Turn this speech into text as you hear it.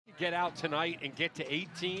get out tonight and get to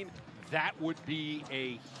 18, that would be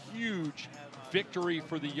a huge victory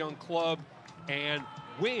for the young club. And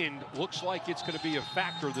wind looks like it's going to be a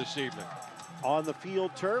factor this evening. On the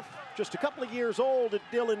field turf, just a couple of years old at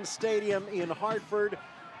Dillon Stadium in Hartford.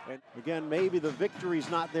 And again, maybe the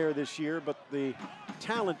victory's not there this year, but the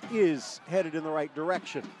talent is headed in the right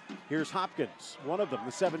direction. Here's Hopkins, one of them,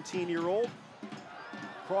 the 17-year-old.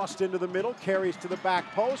 Crossed into the middle, carries to the back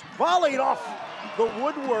post, volleyed off the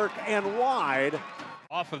woodwork and wide.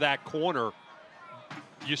 Off of that corner,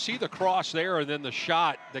 you see the cross there and then the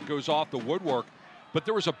shot that goes off the woodwork, but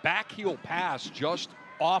there was a back heel pass just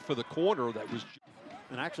off of the corner that was.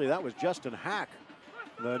 And actually that was Justin Hack,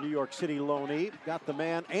 the New York City loanee, got the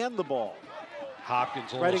man and the ball.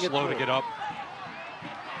 Hopkins a little slow to get up.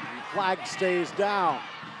 Flag stays down,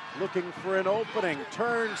 looking for an opening,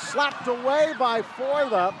 turn slapped away by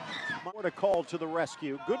Forda. Forda called to the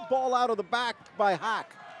rescue. Good ball out of the back by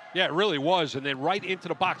Hack. Yeah, it really was, and then right into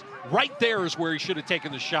the box. Right there is where he should have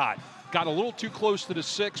taken the shot. Got a little too close to the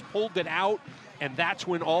 6, pulled it out, and that's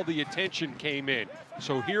when all the attention came in.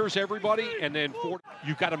 So here's everybody, and then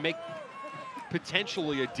you've got to make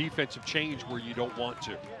potentially a defensive change where you don't want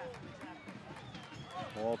to.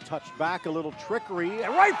 Ball touched back, a little trickery,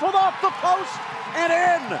 and rifled off the post and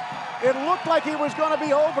in. It looked like he was going to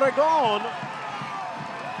be Obregon,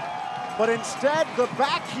 but instead the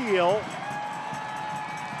back heel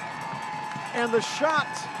and the shot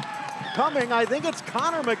coming, I think it's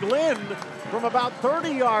Connor McGlynn from about 30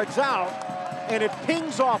 yards out, and it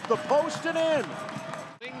pings off the post and in.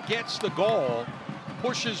 Gets the goal,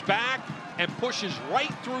 pushes back, and pushes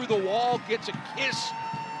right through the wall, gets a kiss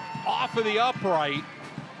off of the upright.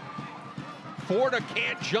 Forda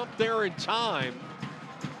can't jump there in time.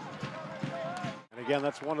 And again,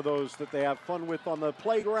 that's one of those that they have fun with on the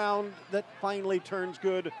playground that finally turns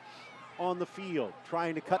good on the field.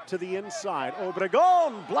 Trying to cut to the inside.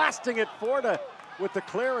 Obregon blasting it. Forda with the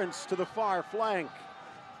clearance to the far flank.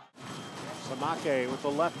 Samake with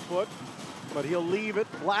the left foot, but he'll leave it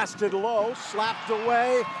blasted low, slapped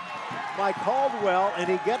away by Caldwell, and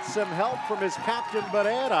he gets some help from his captain,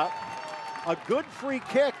 Barrera. A good free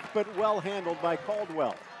kick, but well handled by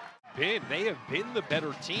Caldwell. They have been the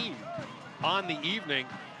better team on the evening.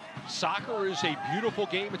 Soccer is a beautiful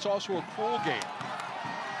game. It's also a cruel game.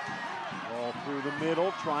 Ball through the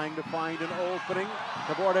middle, trying to find an opening.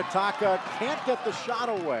 Taborda-Taka can't get the shot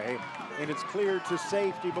away, and it's cleared to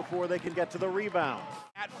safety before they can get to the rebound.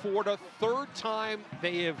 At Forda, third time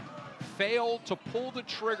they have failed to pull the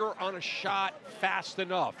trigger on a shot fast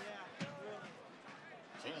enough.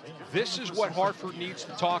 This is what Hartford needs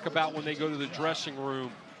to talk about when they go to the dressing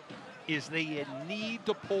room, is they need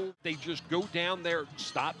to pull. They just go down there,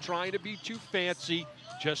 stop trying to be too fancy,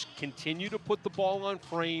 just continue to put the ball on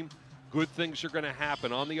frame. Good things are going to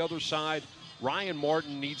happen. On the other side, Ryan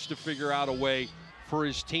Martin needs to figure out a way for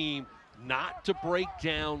his team not to break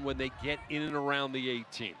down when they get in and around the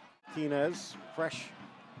 18. Martinez, fresh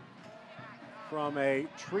from a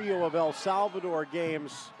trio of El Salvador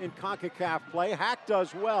games in CONCACAF play. Hack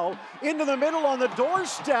does well. Into the middle on the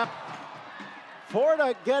doorstep.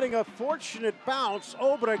 Forda getting a fortunate bounce.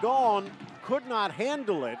 Obregon could not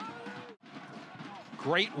handle it.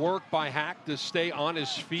 Great work by Hack to stay on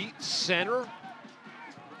his feet. Center.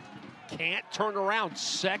 Can't turn around.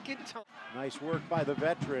 Second time. Nice work by the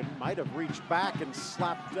veteran. Might have reached back and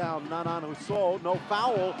slapped down Nanan Husso. No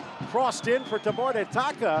foul. Crossed in for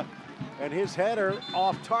Taborda-Taka, and his header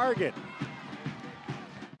off target.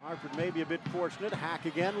 Hartford may be a bit fortunate. Hack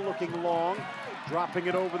again looking long, dropping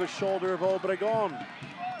it over the shoulder of Obregon.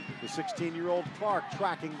 The 16-year-old Clark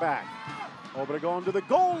tracking back. Obregon to the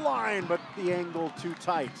goal line, but the angle too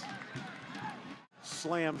tight.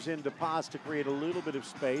 Slams into Paz to create a little bit of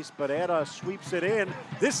space, but Barrera sweeps it in.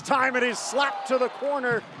 This time it is slapped to the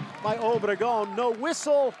corner by Obregon. No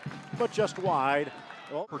whistle, but just wide.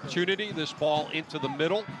 Opportunity, this ball into the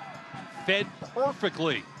middle, fed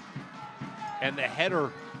perfectly. And the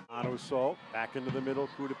header. Anuso back into the middle,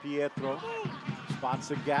 coup de Pietro.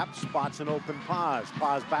 Spots a gap, spots an open Paz.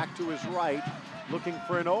 Paz back to his right, looking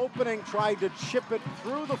for an opening, tried to chip it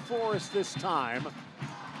through the forest this time.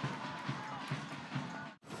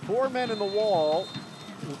 4 men in the wall.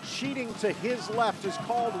 Cheating to his left is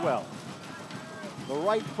Caldwell. The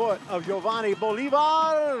right foot of Giovanni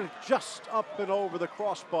Bolivar just up and over the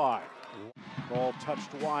crossbar. Ball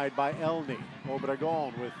touched wide by Elney.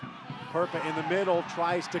 Obregon with Perpa in the middle,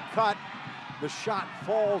 tries to cut. The shot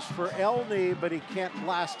falls for Elney, but he can't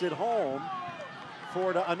blast it home.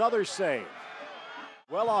 Forda, another save.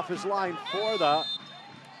 Well off his line, Forda.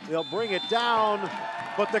 They'll bring it down,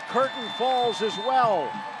 but the curtain falls as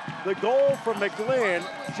well. The goal from McGlynn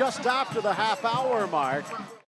just after the half-hour mark.